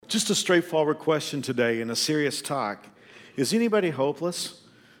Just a straightforward question today in a serious talk. Is anybody hopeless?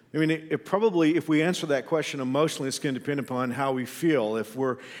 I mean, it probably, if we answer that question emotionally, it's going to depend upon how we feel. If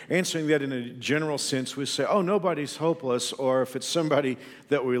we're answering that in a general sense, we say, oh, nobody's hopeless. Or if it's somebody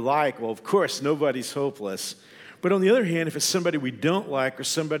that we like, well, of course, nobody's hopeless. But on the other hand, if it's somebody we don't like or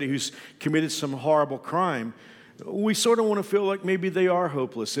somebody who's committed some horrible crime, we sort of want to feel like maybe they are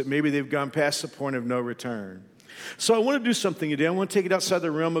hopeless, that maybe they've gone past the point of no return. So I want to do something today. I want to take it outside the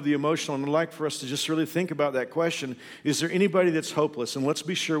realm of the emotional, and I'd like for us to just really think about that question. Is there anybody that's hopeless? And let's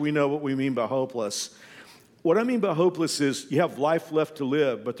be sure we know what we mean by hopeless. What I mean by hopeless is you have life left to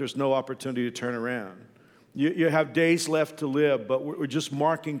live, but there's no opportunity to turn around. You have days left to live, but we're just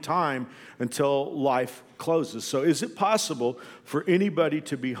marking time until life closes. So is it possible for anybody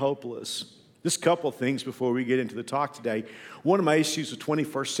to be hopeless? Just a couple of things before we get into the talk today. One of my issues with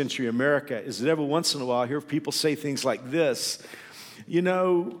 21st century America is that every once in a while I hear people say things like this. You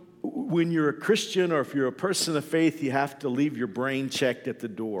know, when you're a Christian or if you're a person of faith, you have to leave your brain checked at the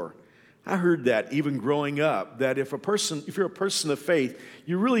door. I heard that even growing up, that if you're a person of faith,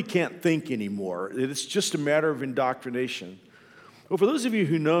 you really can't think anymore. It's just a matter of indoctrination. Well, for those of you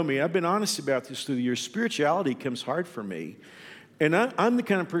who know me, I've been honest about this through the years. Spirituality comes hard for me. And I'm the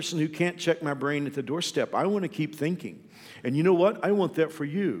kind of person who can't check my brain at the doorstep. I want to keep thinking. And you know what? I want that for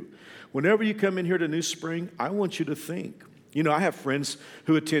you. Whenever you come in here to New Spring, I want you to think. You know, I have friends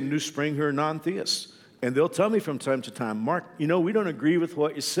who attend New Spring who are non-theists. And they'll tell me from time to time, Mark, you know, we don't agree with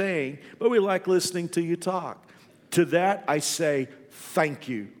what you're saying, but we like listening to you talk. To that, I say, thank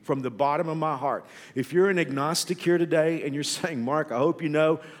you from the bottom of my heart. If you're an agnostic here today and you're saying, Mark, I hope you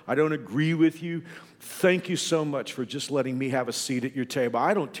know I don't agree with you, thank you so much for just letting me have a seat at your table.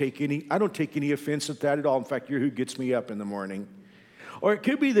 I don't take any offense at that at all. In fact, you're who gets me up in the morning. Or it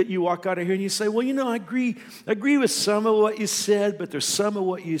could be that you walk out of here and you say, well, you know, I agree with some of what you said, but there's some of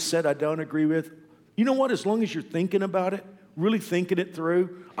what you said I don't agree with. You know what? As long as you're thinking about it, really thinking it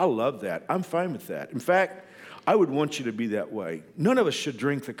through, I love that. I'm fine with that. In fact, I would want you to be that way. None of us should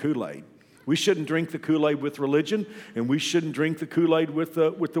drink the Kool-Aid. We shouldn't drink the Kool-Aid with religion, and we shouldn't drink the Kool-Aid with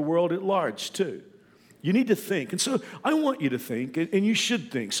the world at large, too. You need to think. And so I want you to think, and you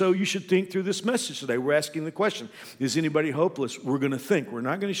should think. So you should think through this message today. We're asking the question, is anybody hopeless? We're going to think. We're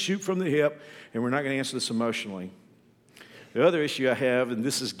not going to shoot from the hip, and we're not going to answer this emotionally. The other issue I have, and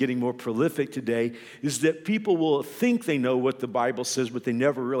this is getting more prolific today, is that people will think they know what the Bible says, but they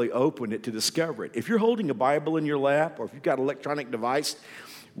never really open it to discover it. If you're holding a Bible in your lap, or if you've got an electronic device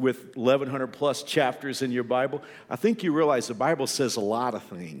with 1,100 plus chapters in your Bible, I think you realize the Bible says a lot of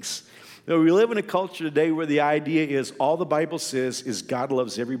things. Now, we live in a culture today where the idea is all the Bible says is God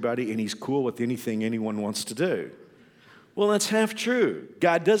loves everybody and he's cool with anything anyone wants to do. Well, that's half true.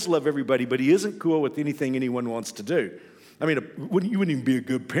 God does love everybody, but he isn't cool with anything anyone wants to do. I mean, you wouldn't even be a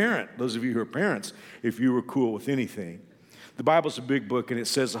good parent, those of you who are parents, if you were cool with anything. The Bible's a big book, and it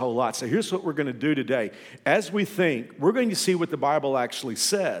says a whole lot. So here's what we're going to do today. As we think, we're going to see what the Bible actually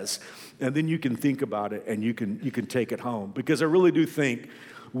says, and then you can think about it, and you can take it home. Because I really do think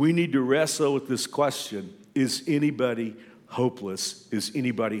we need to wrestle with this question, is anybody hopeless? Is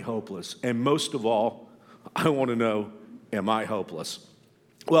anybody hopeless? And most of all, I want to know, am I hopeless?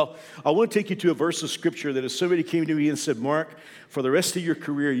 Well, I want to take you to a verse of Scripture that if somebody came to me and said, Mark, for the rest of your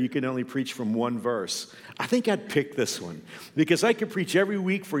career, you can only preach from one verse, I think I'd pick this one because I could preach every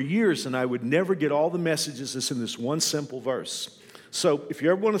week for years and I would never get all the messages that's in this one simple verse. So if you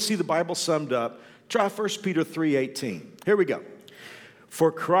ever want to see the Bible summed up, try 1 Peter 3:18. Here we go.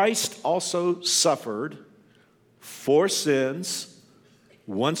 For Christ also suffered for sins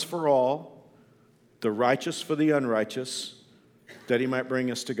once for all, the righteous for the unrighteous, that he might bring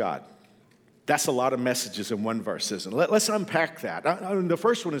us to God. That's a lot of messages in one verse, isn't it? Let's unpack that. The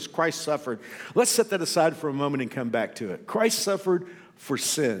first one is Christ suffered. Let's set that aside for a moment and come back to it. Christ suffered for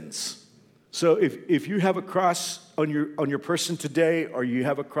sins. So if you have a cross on your person today, or you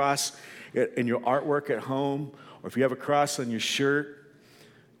have a cross in your artwork at home, or if you have a cross on your shirt,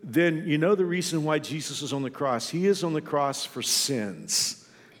 then you know the reason why Jesus is on the cross. He is on the cross for sins.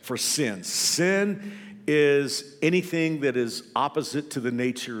 For sins. Sin is anything that is opposite to the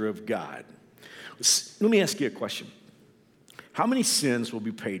nature of God. Let me ask you a question. How many sins will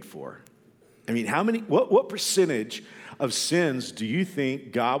be paid for? I mean, what percentage of sins do you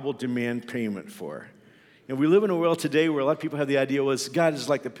think God will demand payment for? And we live in a world today where a lot of people have the idea, well, God is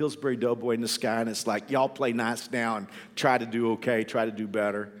like the Pillsbury Doughboy in the sky, and it's like, y'all play nice now and try to do okay, try to do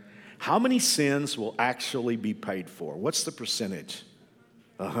better. How many sins will actually be paid for? What's the percentage?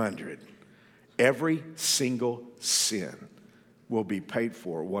 100. Every single sin will be paid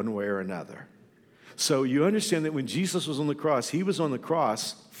for one way or another. So you understand that when Jesus was on the cross, he was on the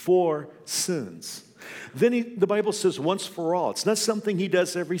cross for sins. Then the Bible says once for all. It's not something he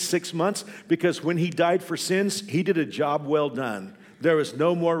does every 6 months, because when he died for sins, he did a job well done. There was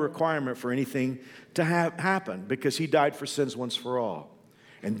no more requirement for anything to happen, because he died for sins once for all.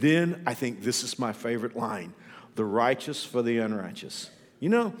 And then I think this is my favorite line: the righteous for the unrighteous. You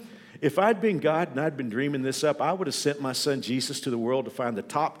know, if I'd been God and I'd been dreaming this up, I would have sent my son Jesus to the world to find the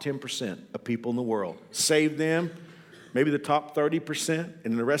top 10% of people in the world, save them, maybe the top 30%,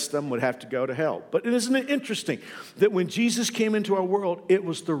 and the rest of them would have to go to hell. But isn't it interesting that when Jesus came into our world, it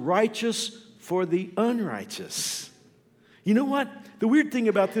was the righteous for the unrighteous? You know what? The weird thing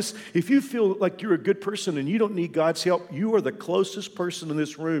about this, if you feel like you're a good person and you don't need God's help, you are the closest person in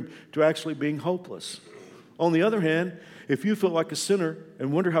this room to actually being hopeless. On the other hand, if you feel like a sinner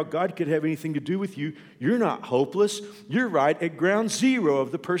and wonder how God could have anything to do with you, you're not hopeless. You're right at ground zero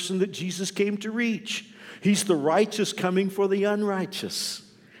of the person that Jesus came to reach. He's the righteous coming for the unrighteous.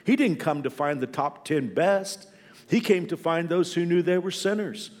 He didn't come to find the top 10 best. He came to find those who knew they were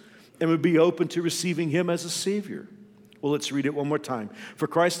sinners and would be open to receiving him as a Savior. Well, let's read it one more time. For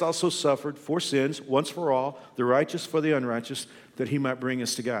Christ also suffered for sins, once for all, the righteous for the unrighteous, that he might bring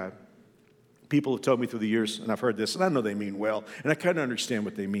us to God. People have told me through the years, and I've heard this, and I know they mean well, and I kind of understand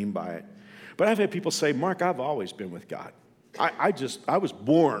what they mean by it. But I've had people say, Mark, I've always been with God. I was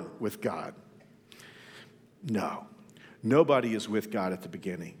born with God. No, nobody is with God at the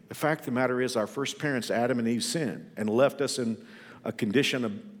beginning. The fact of the matter is, our first parents, Adam and Eve, sinned and left us in a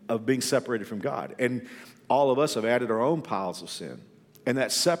condition of being separated from God. And all of us have added our own piles of sin, and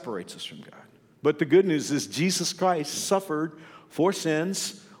that separates us from God. But the good news is Jesus Christ suffered for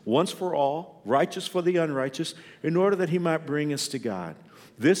sins, once for all, righteous for the unrighteous, in order that he might bring us to God.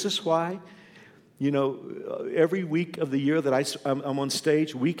 This is why, every week of the year that I'm on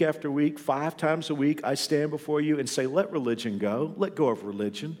stage, week after week, 5 times a week, I stand before you and say, let religion go. Let go of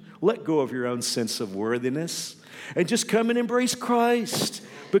religion. Let go of your own sense of worthiness. And just come and embrace Christ,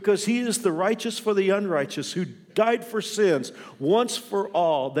 because he is the righteous for the unrighteous, who died for sins once for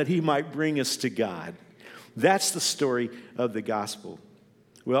all, that he might bring us to God. That's the story of the gospel.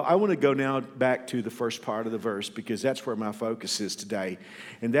 Well, I want to go now back to the first part of the verse, because that's where my focus is today.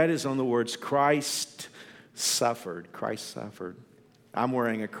 And that is on the words, Christ suffered. Christ suffered. I'm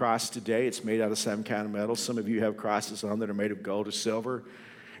wearing a cross today. It's made out of some kind of metal. Some of you have crosses on that are made of gold or silver.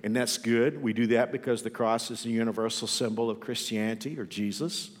 And that's good. We do that because the cross is the universal symbol of Christianity, or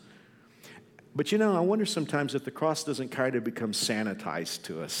Jesus. But I wonder sometimes if the cross doesn't kind of become sanitized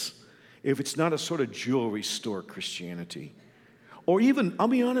to us, if it's not a sort of jewelry store Christianity. Or even, I'll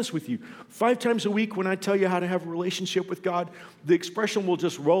be honest with you, 5 times a week when I tell you how to have a relationship with God, the expression will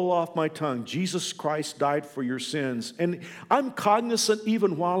just roll off my tongue. Jesus Christ died for your sins. And I'm cognizant,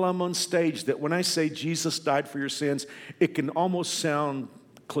 even while I'm on stage, that when I say Jesus died for your sins, it can almost sound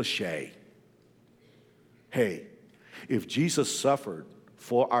cliche. Hey, if Jesus suffered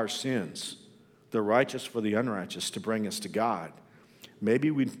for our sins, the righteous for the unrighteous, to bring us to God, maybe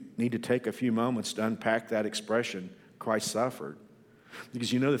we need to take a few moments to unpack that expression, Christ suffered.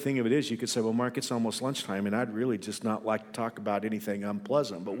 Because the thing of it is, you could say, well, Mark, it's almost lunchtime, and I'd really just not like to talk about anything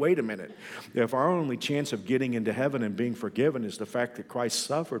unpleasant. But wait a minute. If our only chance of getting into heaven and being forgiven is the fact that Christ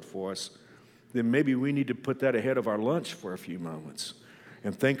suffered for us, then maybe we need to put that ahead of our lunch for a few moments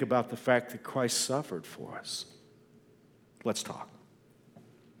and think about the fact that Christ suffered for us. Let's talk.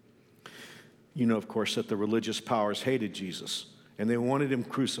 Of course, that the religious powers hated Jesus, and they wanted him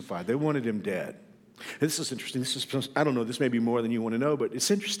crucified. They wanted him dead. This is interesting. I don't know, this may be more than you want to know, but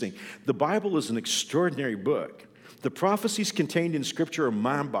it's interesting. The Bible is an extraordinary book. The prophecies contained in Scripture are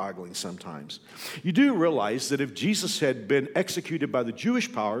mind-boggling sometimes. You do realize that if Jesus had been executed by the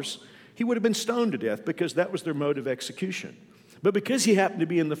Jewish powers, he would have been stoned to death, because that was their mode of execution. But because he happened to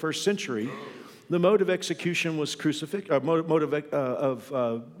be in the first century, the mode of execution was crucifixion. Mode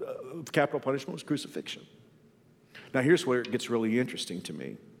of capital punishment was crucifixion. Now here's where it gets really interesting to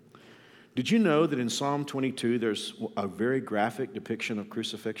me. Did you know that in Psalm 22 there's a very graphic depiction of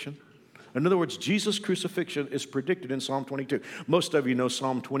crucifixion? In other words, Jesus' crucifixion is predicted in Psalm 22. Most of you know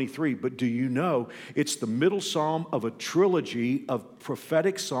Psalm 23, but do you know it's the middle psalm of a trilogy of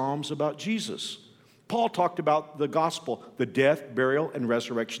prophetic psalms about Jesus? Paul talked about the gospel, the death, burial, and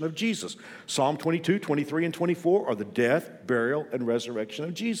resurrection of Jesus. Psalm 22, 23, and 24 are the death, burial, and resurrection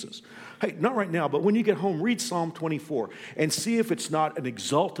of Jesus. Hey, not right now, but when you get home, read Psalm 24 and see if it's not an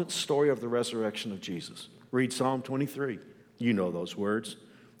exultant story of the resurrection of Jesus. Read Psalm 23. You know those words.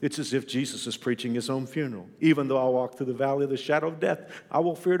 It's as if Jesus is preaching his own funeral. Even though I walk through the valley of the shadow of death, I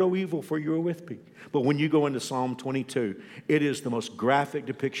will fear no evil, for you are with me. But when you go into Psalm 22, it is the most graphic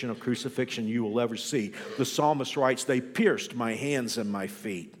depiction of crucifixion you will ever see. The psalmist writes, they pierced my hands and my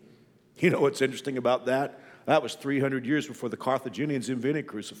feet. You know what's interesting about that? That was 300 years before the Carthaginians invented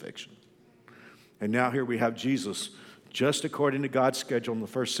crucifixion. And now here we have Jesus, just according to God's schedule in the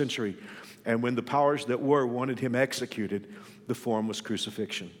first century. And when the powers that were wanted him executed, the form was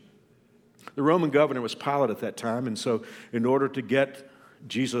crucifixion. The Roman governor was Pilate at that time, and so in order to get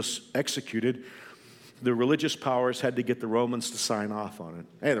Jesus executed, the religious powers had to get the Romans to sign off on it.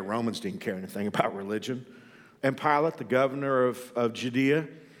 Hey, the Romans didn't care anything about religion. And Pilate, the governor of Judea,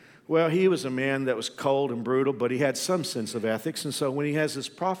 well, he was a man that was cold and brutal, but he had some sense of ethics, and so when he has this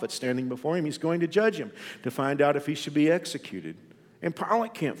prophet standing before him, he's going to judge him to find out if he should be executed. And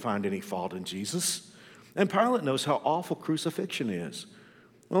Pilate can't find any fault in Jesus. And Pilate knows how awful crucifixion is.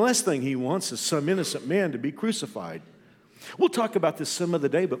 The last thing he wants is some innocent man to be crucified. We'll talk about this some other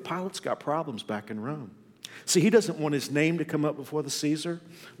day, but Pilate's got problems back in Rome. See, he doesn't want his name to come up before the Caesar.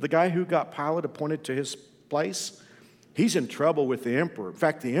 The guy who got Pilate appointed to his place, he's in trouble with the emperor. In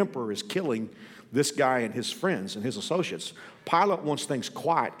fact, the emperor is killing this guy and his friends and his associates. Pilate wants things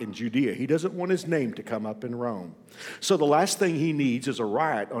quiet in Judea. He doesn't want his name to come up in Rome. So the last thing he needs is a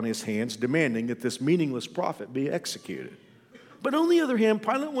riot on his hands demanding that this meaningless prophet be executed. But on the other hand,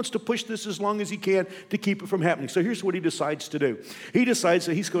 Pilate wants to push this as long as he can to keep it from happening. So here's what he decides to do. He decides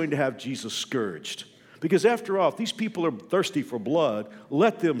that he's going to have Jesus scourged. Because after all, if these people are thirsty for blood,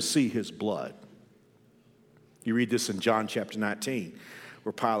 let them see his blood. You read this in John chapter 19,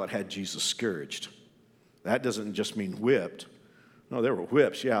 where Pilate had Jesus scourged. That doesn't just mean whipped. No, there were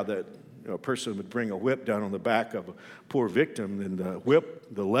whips, yeah, that a person would bring a whip down on the back of a poor victim, and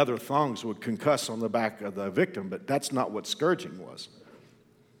the leather thongs would concuss on the back of the victim, but that's not what scourging was.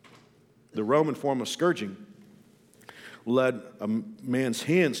 The Roman form of scourging led a man's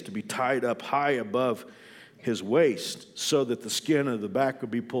hands to be tied up high above his waist so that the skin of the back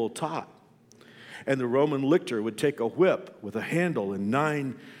would be pulled taut. And the Roman lictor would take a whip with a handle and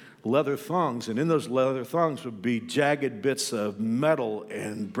 9 leather thongs, and in those leather thongs would be jagged bits of metal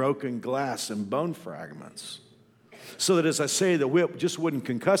and broken glass and bone fragments. So that, as I say, the whip just wouldn't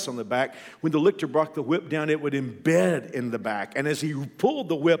concuss on the back. When the lictor brought the whip down, it would embed in the back. And as he pulled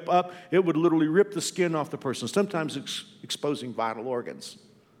the whip up, it would literally rip the skin off the person, sometimes exposing vital organs.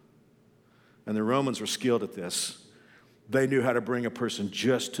 And the Romans were skilled at this. They knew how to bring a person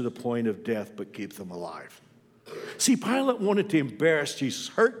just to the point of death, but keep them alive. See, Pilate wanted to embarrass Jesus,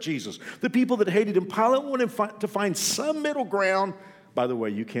 hurt Jesus. The people that hated him, Pilate wanted to find some middle ground. By the way,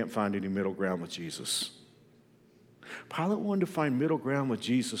 you can't find any middle ground with Jesus. Pilate wanted to find middle ground with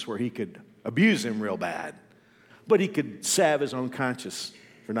Jesus where he could abuse him real bad, but he could salve his own conscience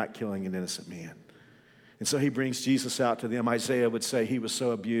for not killing an innocent man. And so he brings Jesus out to them. Isaiah would say he was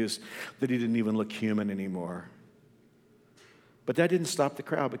so abused that he didn't even look human anymore. But that didn't stop the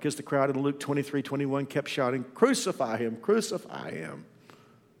crowd, because the crowd in Luke 23:21 kept shouting, "Crucify him, crucify him."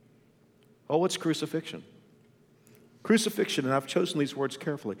 Oh, what's crucifixion? Crucifixion, and I've chosen these words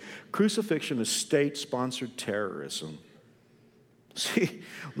carefully, crucifixion is state-sponsored terrorism. See,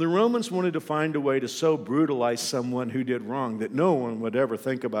 the Romans wanted to find a way to so brutalize someone who did wrong that no one would ever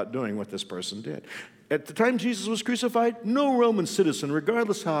think about doing what this person did. At the time Jesus was crucified, no Roman citizen,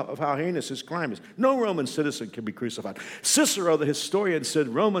 regardless of how heinous his crime is, no Roman citizen could be crucified. Cicero, the historian, said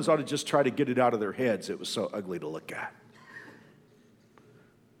Romans ought to just try to get it out of their heads. It was so ugly to look at.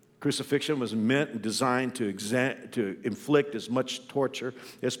 Crucifixion was meant and designed to inflict as much torture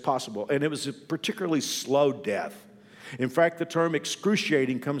as possible, and it was a particularly slow death. In fact, the term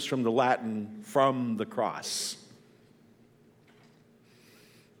excruciating comes from the Latin "from the cross."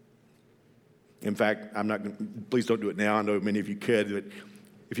 In fact, please don't do it now. I know many of you could, but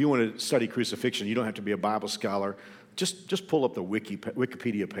if you want to study crucifixion, you don't have to be a Bible scholar. Just pull up the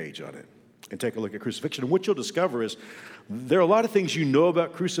Wikipedia page on it and take a look at crucifixion. And what you'll discover is there are a lot of things you know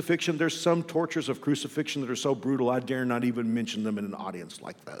about crucifixion. There's some tortures of crucifixion that are so brutal, I dare not even mention them in an audience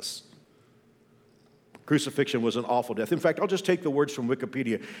like this. Crucifixion was an awful death. In fact, I'll just take the words from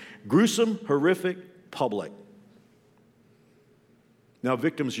Wikipedia. Gruesome, horrific, public. Now,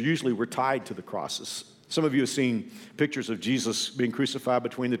 victims usually were tied to the crosses. Some of you have seen pictures of Jesus being crucified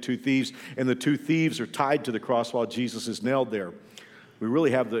between the 2 thieves, and the 2 thieves are tied to the cross while Jesus is nailed there. We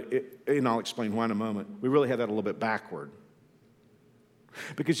really have and I'll explain why in a moment, we really have that a little bit backward.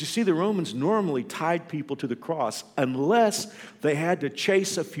 Because you see, the Romans normally tied people to the cross unless they had to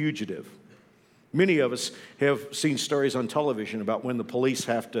chase a fugitive. Many of us have seen stories on television about when the police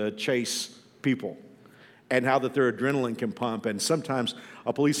have to chase people and how that their adrenaline can pump. And sometimes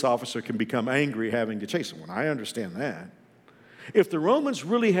a police officer can become angry having to chase someone. I understand that. If the Romans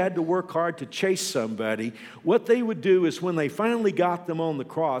really had to work hard to chase somebody, what they would do is when they finally got them on the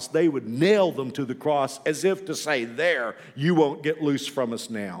cross, they would nail them to the cross as if to say, there, you won't get loose from us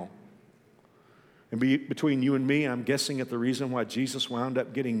now. And between you and me, I'm guessing at the reason why Jesus wound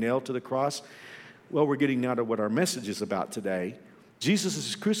up getting nailed to the cross, well, we're getting now to what our message is about today. Jesus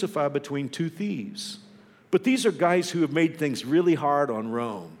is crucified between two thieves. But these are guys who have made things really hard on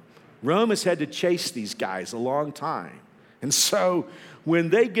Rome. Rome has had to chase these guys a long time. And so when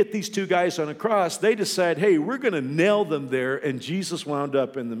they get these two guys on a cross, they decide, hey, we're going to nail them there. And Jesus wound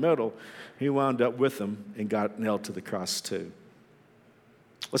up in the middle. He wound up with them and got nailed to the cross too.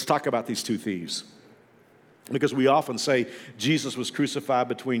 Let's talk about these two thieves. Because we often say Jesus was crucified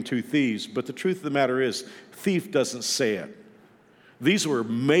between two thieves. But the truth of the matter is, thief doesn't say it. These were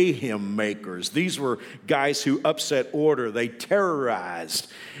mayhem makers. These were guys who upset order. They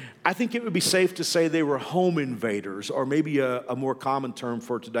terrorized. I think it would be safe to say they were home invaders, or maybe a more common term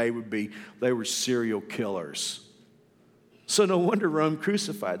for today would be they were serial killers. So no wonder Rome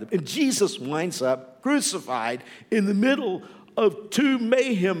crucified them. And Jesus winds up crucified in the middle of two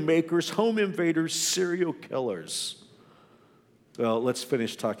mayhem makers, home invaders, serial killers. Well, let's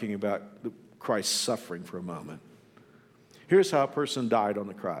finish talking about Christ's suffering for a moment. Here's how a person died on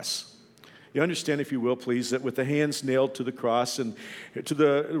the cross. You understand, if you will, please, that with the hands nailed to the cross, and to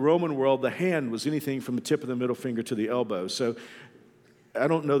the Roman world, the hand was anything from the tip of the middle finger to the elbow. So I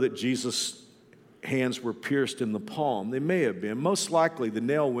don't know that Jesus' hands were pierced in the palm. They may have been. Most likely, the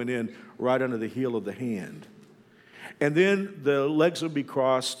nail went in right under the heel of the hand. And then the legs would be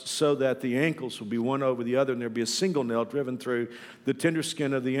crossed so that the ankles would be one over the other, and there'd be a single nail driven through the tender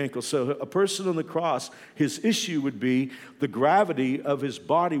skin of the ankle. So a person on the cross, his issue would be the gravity of his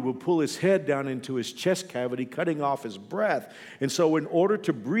body would pull his head down into his chest cavity, cutting off his breath. And so in order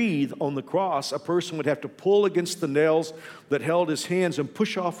to breathe on the cross, a person would have to pull against the nails that held his hands and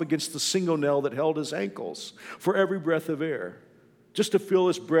push off against the single nail that held his ankles for every breath of air, just to fill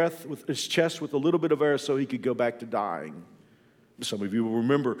his breath with his chest with a little bit of air so he could go back to dying. Some of you will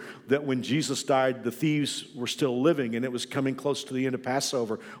remember that when Jesus died, the thieves were still living, and it was coming close to the end of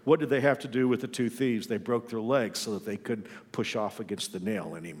Passover. What did they have to do with the two thieves? They broke their legs so that they couldn't push off against the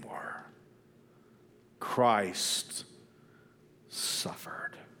nail anymore. Christ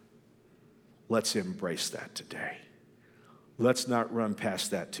suffered. Let's embrace that today. Let's not run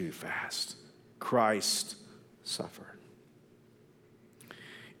past that too fast. Christ suffered.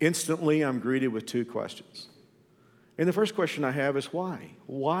 Instantly, I'm greeted with two questions. And the first question I have is why?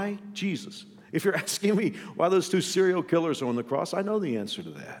 Why Jesus? If you're asking me why those two serial killers are on the cross, I know the answer to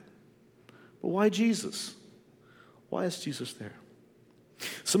that. But why Jesus? Why is Jesus there?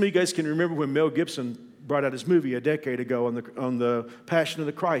 Some of you guys can remember when Mel Gibson brought out his movie a decade ago on the Passion of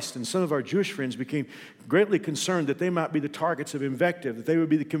the Christ, and some of our Jewish friends became greatly concerned that they might be the targets of invective, that they would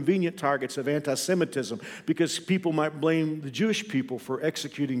be the convenient targets of anti-Semitism, because people might blame the Jewish people for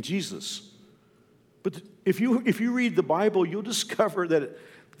executing Jesus. But if you read the Bible, you'll discover that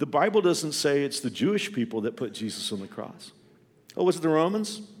the Bible doesn't say it's the Jewish people that put Jesus on the cross. Oh, was it the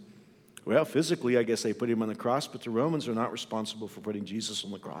Romans? Well, physically, I guess they put him on the cross, but the Romans are not responsible for putting Jesus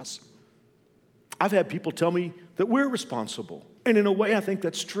on the cross. I've had people tell me that we're responsible, and in a way, I think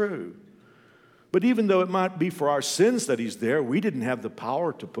that's true. But even though it might be for our sins that he's there, we didn't have the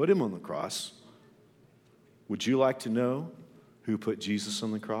power to put him on the cross. Would you like to know who put Jesus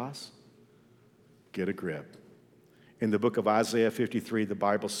on the cross? Get a grip. In the book of Isaiah 53, the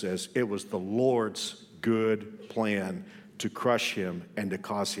Bible says, it was the Lord's good plan to crush him and to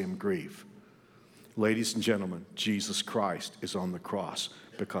cause him grief. Ladies and gentlemen, Jesus Christ is on the cross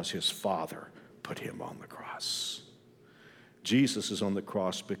because his Father put him on the cross. Jesus is on the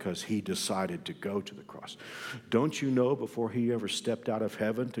cross because he decided to go to the cross. Don't you know, before he ever stepped out of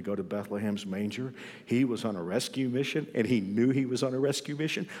heaven to go to Bethlehem's manger, he was on a rescue mission, and he knew he was on a rescue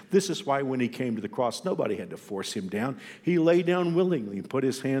mission? This is why when he came to the cross, nobody had to force him down. He lay down willingly and put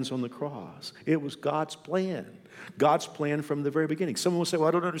his hands on the cross. It was God's plan. God's plan from the very beginning. Someone will say, well,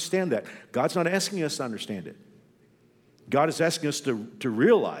 I don't understand that. God's not asking us to understand it. God is asking us to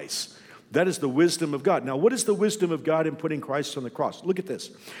realize that is the wisdom of God. Now, what is the wisdom of God in putting Christ on the cross? Look at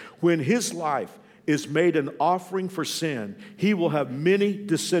this. When his life is made an offering for sin, he will have many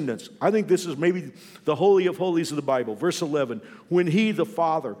descendants. I think this is maybe the Holy of Holies of the Bible. Verse 11, when he, the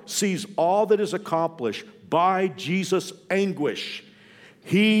Father, sees all that is accomplished by Jesus' anguish,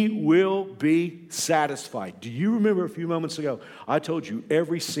 He will be satisfied. Do you remember a few moments ago, I told you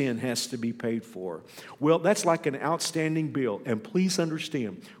every sin has to be paid for? Well, that's like an outstanding bill. And please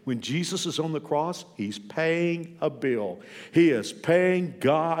understand, when Jesus is on the cross, he's paying a bill. He is paying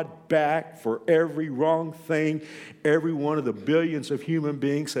God back for every wrong thing every one of the billions of human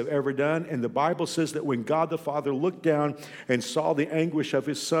beings have ever done. And the Bible says that when God the Father looked down and saw the anguish of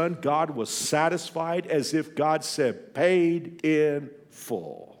his Son, God was satisfied, as if God said, paid in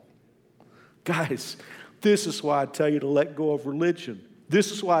full. Guys, this is why I tell you to let go of religion.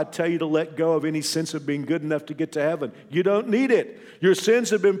 This is why I tell you to let go of any sense of being good enough to get to heaven. You don't need it. Your sins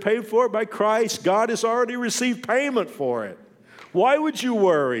have been paid for by Christ. God has already received payment for it. Why would you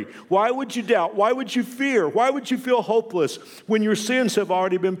worry? Why would you doubt? Why would you fear? Why would you feel hopeless when your sins have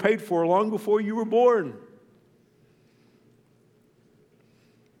already been paid for long before you were born?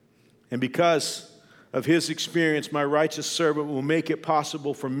 And because of his experience, my righteous servant will make it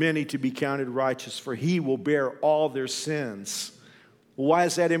possible for many to be counted righteous, for he will bear all their sins. Why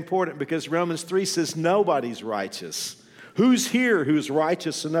is that important? Because Romans 3 says nobody's righteous. Who's here who's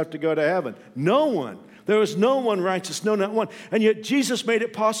righteous enough to go to heaven? No one. There was no one righteous, no, not one. And yet Jesus made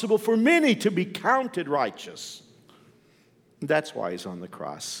it possible for many to be counted righteous. That's why he's on the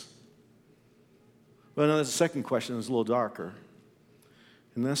cross. Well, now there's a second question that's a little darker.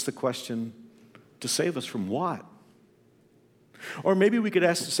 And that's the question, to save us from what? Or maybe we could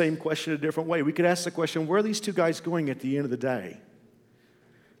ask the same question a different way. We could ask the question, where are these two guys going at the end of the day?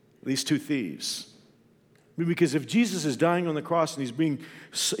 These two thieves. Because if Jesus is dying on the cross and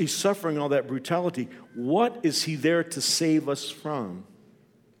he's suffering all that brutality, what is he there to save us from?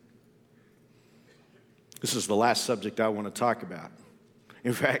 This is the last subject I want to talk about.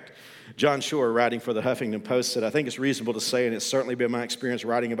 In fact, John Shore, writing for the Huffington Post, said, I think it's reasonable to say, and it's certainly been my experience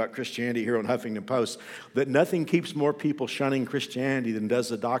writing about Christianity here on Huffington Post, that nothing keeps more people shunning Christianity than does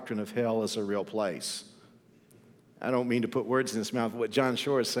the doctrine of hell as a real place. I don't mean to put words in his mouth. What John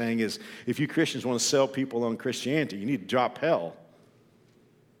Shore is saying is, if you Christians want to sell people on Christianity, you need to drop hell.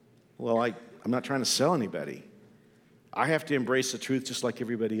 Well, I'm not trying to sell anybody. I have to embrace the truth just like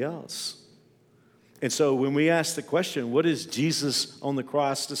everybody else. And so when we ask the question, what is Jesus on the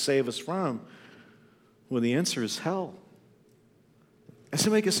cross to save us from? Well, the answer is hell. And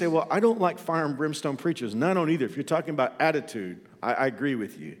somebody can say, well, I don't like fire and brimstone preachers. And I don't either. If you're talking about attitude, I agree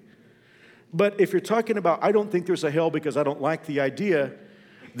with you. But if you're talking about, I don't think there's a hell because I don't like the idea,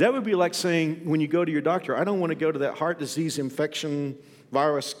 that would be like saying when you go to your doctor, I don't want to go to that heart disease, infection,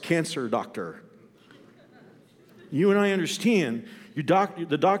 virus, cancer doctor. You and I understand.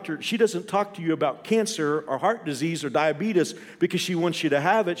 The doctor, she doesn't talk to you about cancer or heart disease or diabetes because she wants you to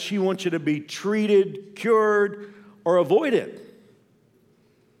have it. She wants you to be treated, cured, or avoid it.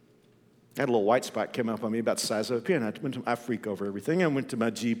 I had a little white spot come up on me about the size of a pin. I freak over everything. I went to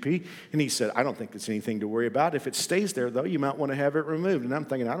my GP, and he said, I don't think it's anything to worry about. If it stays there, though, you might want to have it removed. And I'm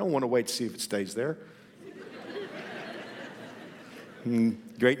thinking, I don't want to wait to see if it stays there.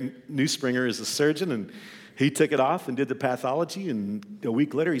 Great Newspringer is a surgeon, and he took it off and did the pathology, and a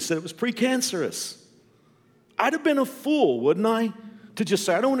week later he said it was precancerous. I'd have been a fool, wouldn't I, to just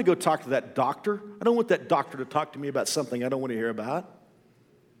say, I don't want to go talk to that doctor. I don't want that doctor to talk to me about something I don't want to hear about.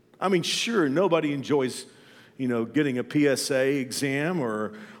 I mean, sure, nobody enjoys, getting a PSA exam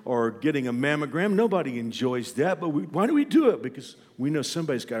or getting a mammogram. Nobody enjoys that, but why do we do it? Because we know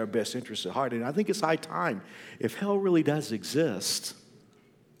somebody's got our best interests at heart, and I think it's high time. If hell really does exist,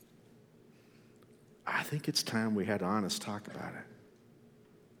 I think it's time we had an honest talk about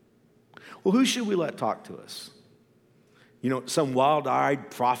it. Well, who should we let talk to us? Some wild-eyed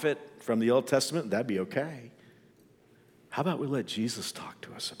prophet from the Old Testament, that'd be okay. How about we let Jesus talk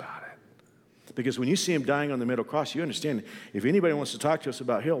to us about it? Because when you see him dying on the middle cross, you understand, if anybody wants to talk to us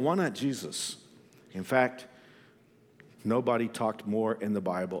about hell, why not Jesus? In fact, nobody talked more in the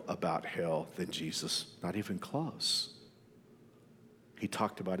Bible about hell than Jesus, not even close. He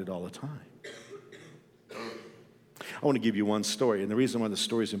talked about it all the time. I want to give you one story, and the reason why the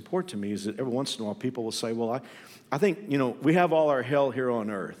story is important to me is that every once in a while people will say, well, I think, we have all our hell here on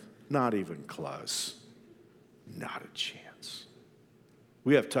earth. Not even close. Not a chance.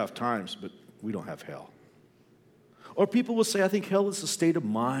 We have tough times, but we don't have hell. Or people will say, I think hell is a state of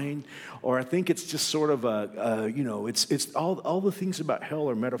mind, or I think it's just sort of it's all the things about hell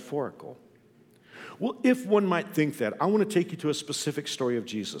are metaphorical. Well, if one might think that, I want to take you to a specific story of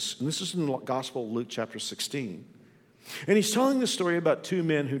Jesus. And this is in the Gospel of Luke chapter 16. And he's telling the story about two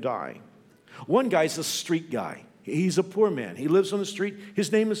men who die. One guy's a street guy. He's a poor man. He lives on the street.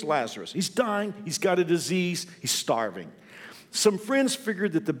 His name is Lazarus. He's dying. He's got a disease. He's starving. Some friends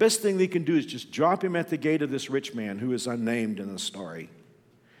figured that the best thing they can do is just drop him at the gate of this rich man who is unnamed in the story.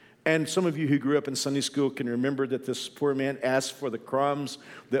 And some of you who grew up in Sunday school can remember that this poor man asked for the crumbs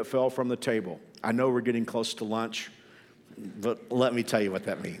that fell from the table. I know we're getting close to lunch, but let me tell you what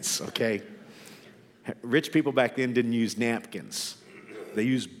that means, okay? Rich people back then didn't use napkins. They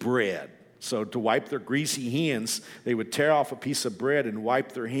used bread. So to wipe their greasy hands, they would tear off a piece of bread and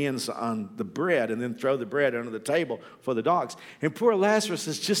wipe their hands on the bread and then throw the bread under the table for the dogs. And poor Lazarus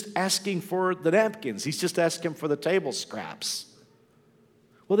is just asking for the napkins. He's just asking for the table scraps.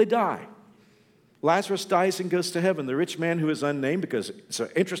 Well, they die. Lazarus dies and goes to heaven. The rich man who is unnamed, because it's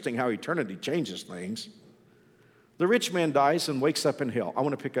interesting how eternity changes things. The rich man dies and wakes up in hell. I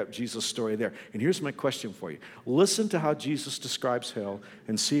want to pick up Jesus' story there. And here's my question for you. Listen to how Jesus describes hell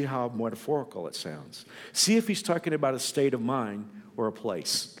and see how metaphorical it sounds. See if he's talking about a state of mind or a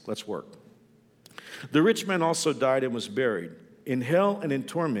place. Let's work. The rich man also died and was buried. In hell and in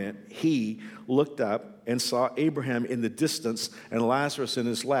torment, he looked up and saw Abraham in the distance and Lazarus in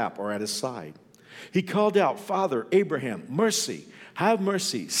his lap or at his side. He called out, "Father, Abraham, mercy. Have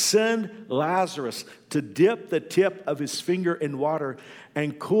mercy. Send Lazarus to dip the tip of his finger in water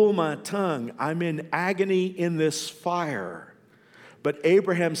and cool my tongue. I'm in agony in this fire." But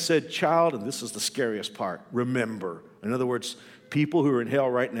Abraham said, "Child," and this is the scariest part, "remember." In other words, people who are in hell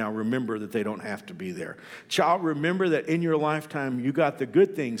right now, remember that they don't have to be there. Child, remember that in your lifetime, you got the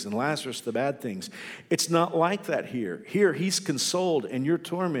good things and Lazarus the bad things. It's not like that here. Here, he's consoled and you're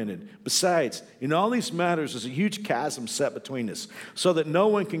tormented. Besides, in all these matters, there's a huge chasm set between us, so that no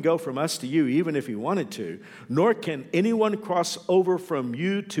one can go from us to you, even if he wanted to, nor can anyone cross over from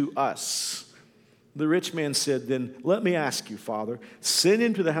you to us. The rich man said, "Then let me ask you, Father, send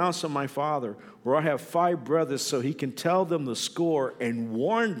him to the house of my father, where I have 5 brothers, so he can tell them the score and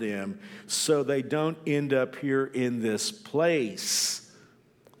warn them so they don't end up here in this place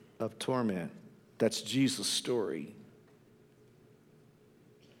of torment." That's Jesus' story.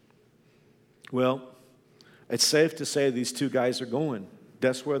 Well, it's safe to say these 2 guys are going.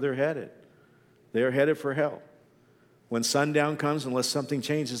 That's where they're headed. They're headed for hell. When sundown comes, unless something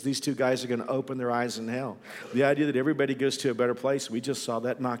changes, these 2 guys are going to open their eyes in hell. The idea that everybody goes to a better place, we just saw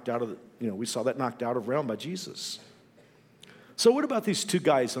that knocked out of realm by Jesus. So what about these 2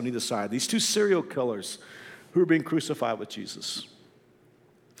 guys on either side? These 2 serial killers who are being crucified with Jesus?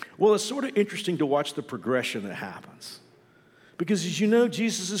 Well, it's sort of interesting to watch the progression that happens. Because as you know,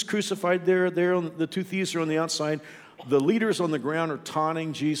 Jesus is crucified there. The 2 thieves are on the outside. The leaders on the ground are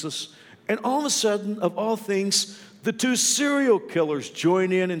taunting Jesus. And all of a sudden, of all things, the 2 serial killers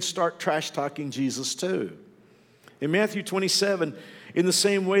join in and start trash-talking Jesus too. In Matthew 27, in the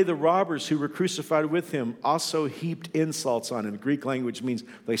same way, the robbers who were crucified with him also heaped insults on him. Greek language means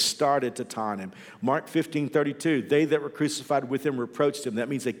they started to taunt him. Mark 15:32, they that were crucified with him reproached him. That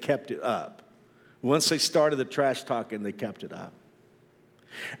means they kept it up. Once they started the trash talking, they kept it up.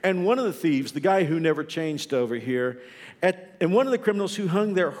 And one of the thieves, the guy who never changed over here, and one of the criminals who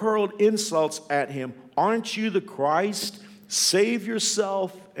hung there hurled insults at him. "Aren't you the Christ? Save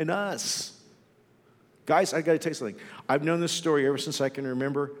yourself and us." Guys, I got to tell you something. I've known this story ever since I can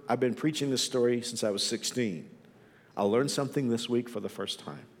remember. I've been preaching this story since I was 16. I learned something this week for the first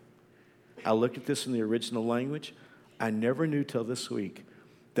time. I looked at this in the original language. I never knew till this week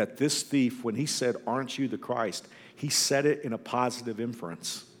that this thief, when he said, "Aren't you the Christ?" he said it in a positive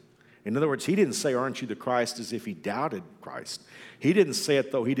inference. In other words, he didn't say, "Aren't you the Christ?" as if he doubted Christ. He didn't say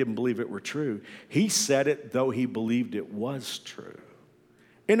it though he didn't believe it were true. He said it though he believed it was true.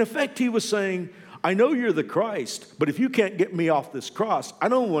 In effect, he was saying, "I know you're the Christ, but if you can't get me off this cross, I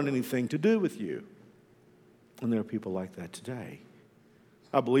don't want anything to do with you." And there are people like that today.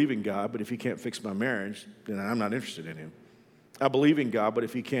 I believe in God, but if he can't fix my marriage, then I'm not interested in him. I believe in God, but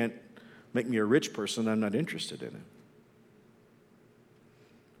if he can't make me a rich person, I'm not interested in him.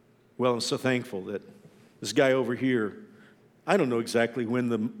 Well, I'm so thankful that this guy over here, I don't know exactly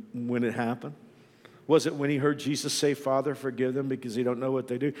when it happened. Was it when he heard Jesus say, "Father, forgive them because they don't know what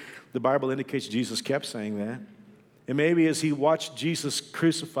they do"? The Bible indicates Jesus kept saying that. And maybe as he watched Jesus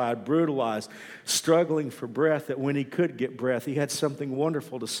crucified, brutalized, struggling for breath, that when he could get breath, he had something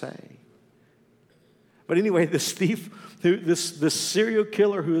wonderful to say. But anyway, this thief, this serial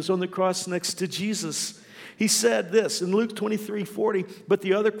killer who is on the cross next to Jesus, he said this in Luke 23:40, "But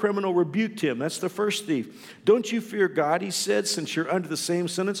the other criminal rebuked him." That's the first thief. "Don't you fear God," he said, "since you're under the same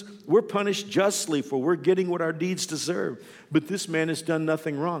sentence? We're punished justly, for we're getting what our deeds deserve. But this man has done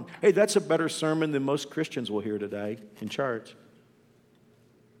nothing wrong." Hey, that's a better sermon than most Christians will hear today in church.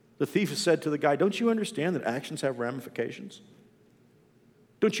 The thief said to the guy, "Don't you understand that actions have ramifications?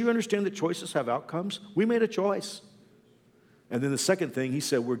 Don't you understand that choices have outcomes? We made a choice. And then the second thing, he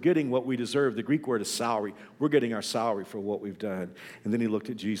said, we're getting what we deserve. The Greek word is salary. We're getting our salary for what we've done. And then he looked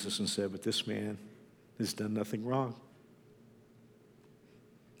at Jesus and said, but this man has done nothing wrong.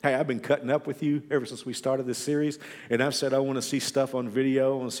 Hey, I've been cutting up with you ever since we started this series, and I've said I want to see stuff on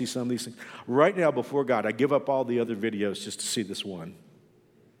video. I want to see some of these things. Right now, before God, I give up all the other videos just to see this one.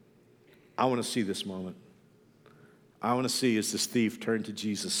 I want to see this moment. I want to see as this thief turned to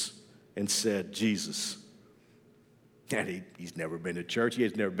Jesus and said, Jesus. And he's never been to church. He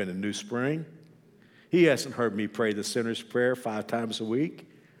has never been to New Spring. He hasn't heard me pray the sinner's prayer 5 times a week.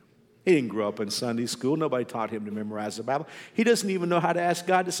 He didn't grow up in Sunday school. Nobody taught him to memorize the Bible. He doesn't even know how to ask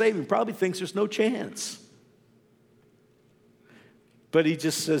God to save him. Probably thinks there's no chance. But he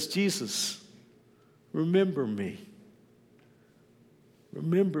just says, Jesus, remember me.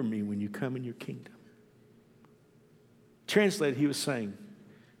 Remember me when you come in your kingdom. Translated, he was saying,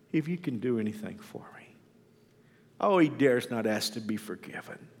 if you can do anything for me. Oh, he dares not ask to be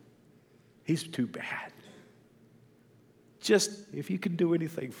forgiven. He's too bad. Just if you can do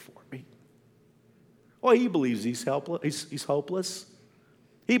anything for me. Oh, he believes he's helpless. He's hopeless.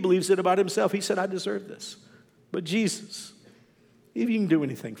 He believes it about himself. He said, I deserve this. But Jesus, if you can do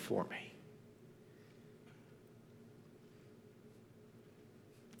anything for me.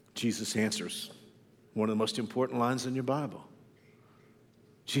 Jesus answers one of the most important lines in your Bible.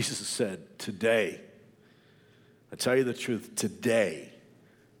 Jesus said, today, I tell you the truth, today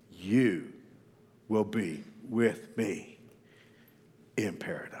you will be with me in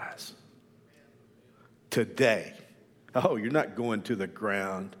paradise. Today. Oh, you're not going to the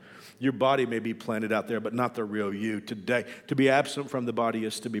ground. Your body may be planted out there, but not the real you. Today, to be absent from the body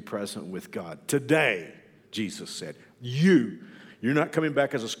is to be present with God. Today, Jesus said, you're not coming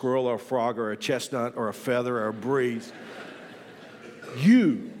back as a squirrel or a frog or a chestnut or a feather or a breeze.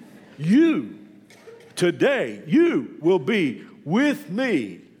 Today, you will be with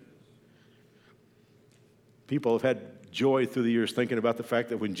me. People have had joy through the years thinking about the fact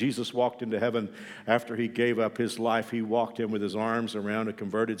that when Jesus walked into heaven after he gave up his life, he walked in with his arms around a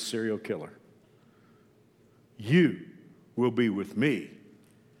converted serial killer. You will be with me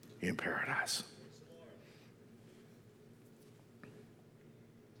in paradise.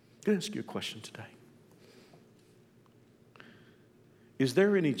 I'm going to ask you a question today. Is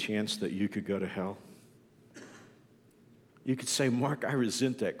there any chance that you could go to hell? You could say, Mark, I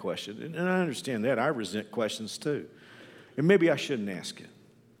resent that question. And I understand that. I resent questions too. And maybe I shouldn't ask it.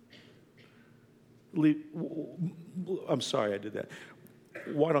 I'm sorry I did that.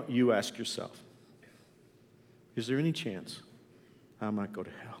 Why don't you ask yourself, is there any chance I might go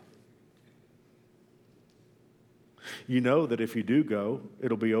to hell? You know that if you do go,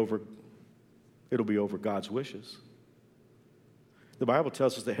 it'll be over God's wishes. The Bible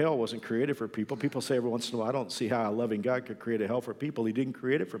tells us that hell wasn't created for people. People say every once in a while, I don't see how a loving God could create a hell for people. He didn't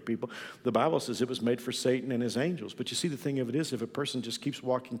create it for people. The Bible says it was made for Satan and his angels. But you see, the thing of it is, if a person just keeps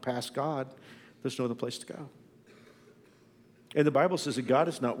walking past God, there's no other place to go. And the Bible says that God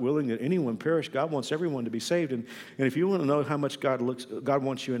is not willing that anyone perish. God wants everyone to be saved. And if you want to know how much God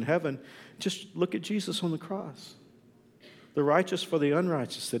wants you in heaven, just look at Jesus on the cross. The righteous for the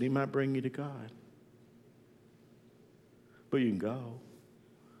unrighteous, that he might bring you to God. But you can go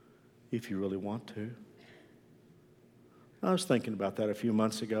if you really want to. I was thinking about that a few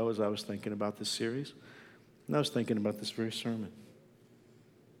months ago as I was thinking about this series. And I was thinking about this very sermon.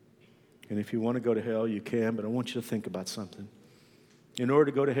 And if you want to go to hell, you can, but I want you to think about something. In order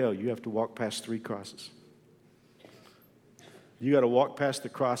to go to hell, you have to walk past 3 crosses. You got to walk past the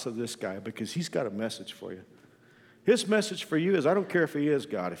cross of this guy because he's got a message for you. His message for you is, I don't care if he is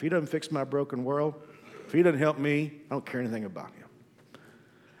God. If he doesn't fix my broken world, if he doesn't help me, I don't care anything about him.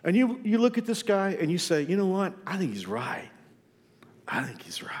 And you look at this guy and you say, you know what? I think he's right. I think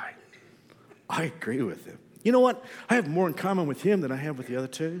he's right. I agree with him. You know what? I have more in common with him than I have with the other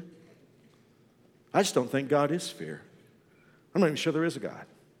 2. I just don't think God is fair. I'm not even sure there is a God.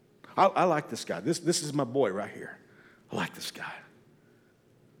 I like this guy. This is my boy right here. I like this guy.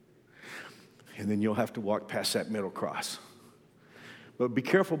 And then you'll have to walk past that middle cross. But be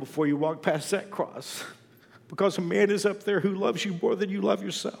careful before you walk past that cross, because a man is up there who loves you more than you love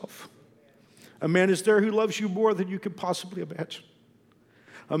yourself. A man is there who loves you more than you could possibly imagine.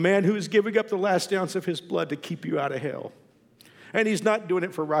 A man who is giving up the last ounce of his blood to keep you out of hell. And he's not doing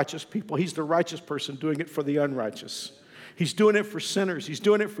it for righteous people. He's the righteous person doing it for the unrighteous. He's doing it for sinners. He's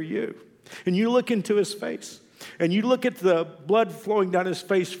doing it for you. And you look into his face, and you look at the blood flowing down his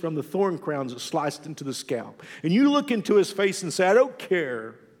face from the thorn crowns that sliced into the scalp. And you look into his face and say, I don't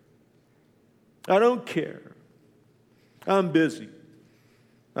care. I don't care. I'm busy.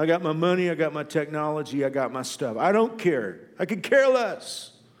 I got my money, I got my technology, I got my stuff. I don't care. I could care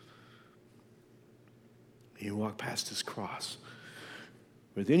less. You walk past his cross.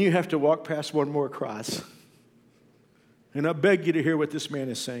 But then you have to walk past one more cross. And I beg you to hear what this man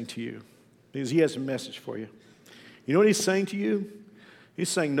is saying to you, because he has a message for you. You know what he's saying to you? He's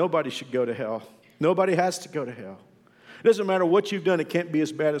saying nobody should go to hell. Nobody has to go to hell. It doesn't matter what you've done. It can't be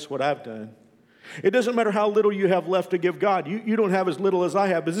as bad as what I've done. It doesn't matter how little you have left to give God. You don't have as little as I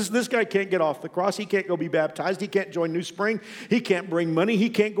have. But this guy can't get off the cross. He can't go be baptized. He can't join New Spring. He can't bring money. He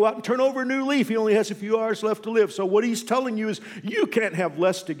can't go out and turn over a new leaf. He only has a few hours left to live. So what he's telling you is you can't have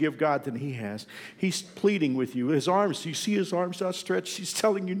less to give God than he has. He's pleading with you. His arms, you see his arms outstretched? He's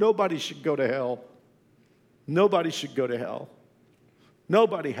telling you nobody should go to hell. Nobody should go to hell.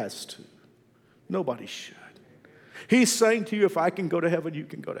 Nobody has to. Nobody should. He's saying to you, if I can go to heaven, you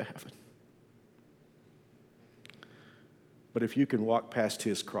can go to heaven. But if you can walk past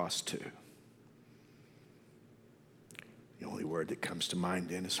his cross too, the only word that comes to mind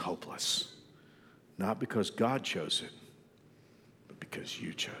then is hopeless. Not because God chose it, but because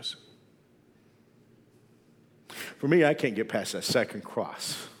you chose it. For me, I can't get past that second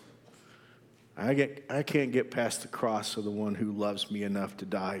cross. I can't get past the cross of the one who loves me enough to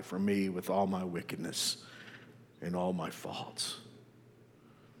die for me with all my wickedness and all my faults.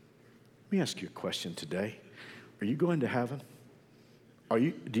 Let me ask you a question today. Are you going to heaven?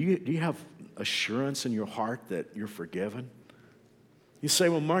 Do you have assurance in your heart that you're forgiven? You say,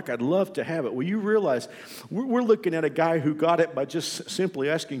 well, Mark, I'd love to have it. Well, you realize we're looking at a guy who got it by just simply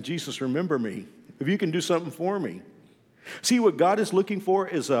asking Jesus, remember me, if you can do something for me. See, what God is looking for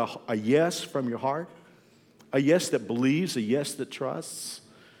is a yes from your heart, a yes that believes, a yes that trusts.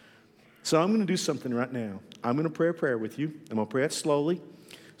 So I'm going to do something right now. I'm going to pray a prayer with you. I'm going to pray it slowly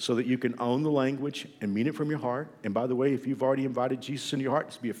so that you can own the language and mean it from your heart. And by the way, if you've already invited Jesus into your heart,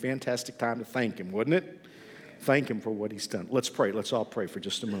 this would be a fantastic time to thank him, wouldn't it? Thank him for what he's done. Let's pray. Let's all pray for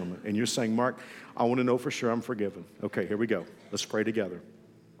just a moment. And you're saying, Mark, I want to know for sure I'm forgiven. Okay, here we go. Let's pray together.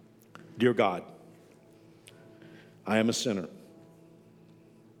 Dear God, I am a sinner.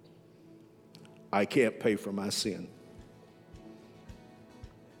 I can't pay for my sin.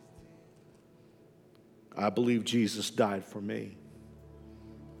 I believe Jesus died for me.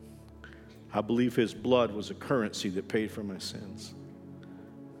 I believe his blood was a currency that paid for my sins.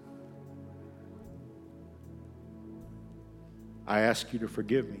 I ask you to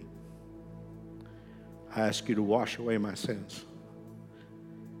forgive me. I ask you to wash away my sins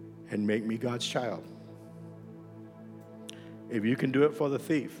and make me God's child. If you can do it for the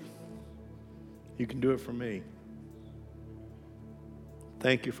thief, you can do it for me.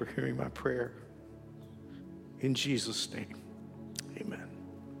 Thank you for hearing my prayer. In Jesus' name, amen.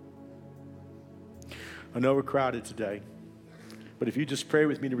 I know we're crowded today, but if you just pray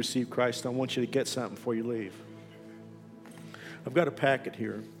with me to receive Christ, I want you to get something before you leave. I've got a packet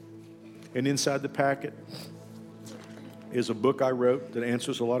here, and inside the packet is a book I wrote that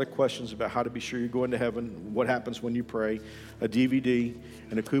answers a lot of questions about how to be sure you're going to heaven, what happens when you pray, a DVD,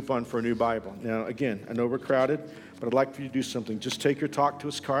 and a coupon for a new Bible. Now, again, I know we're crowded, but I'd like for you to do something. Just take your Talk to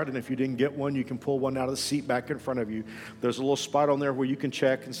Us card, and if you didn't get one, you can pull one out of the seat back in front of you. There's a little spot on there where you can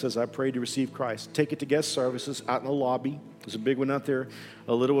check and says, I prayed to receive Christ. Take it to guest services out in the lobby. There's a big one out there,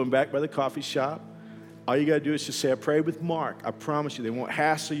 a little one back by the coffee shop. All you got to do is just say, I prayed with Mark. I promise you, they won't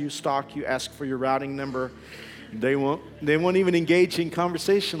hassle you, stalk you, ask for your routing number. They won't even engage in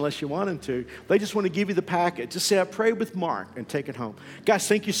conversation unless you want them to. They just want to give you the packet. Just say, I prayed with Mark, and take it home. Guys,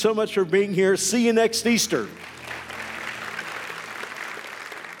 thank you so much for being here. See you next Easter.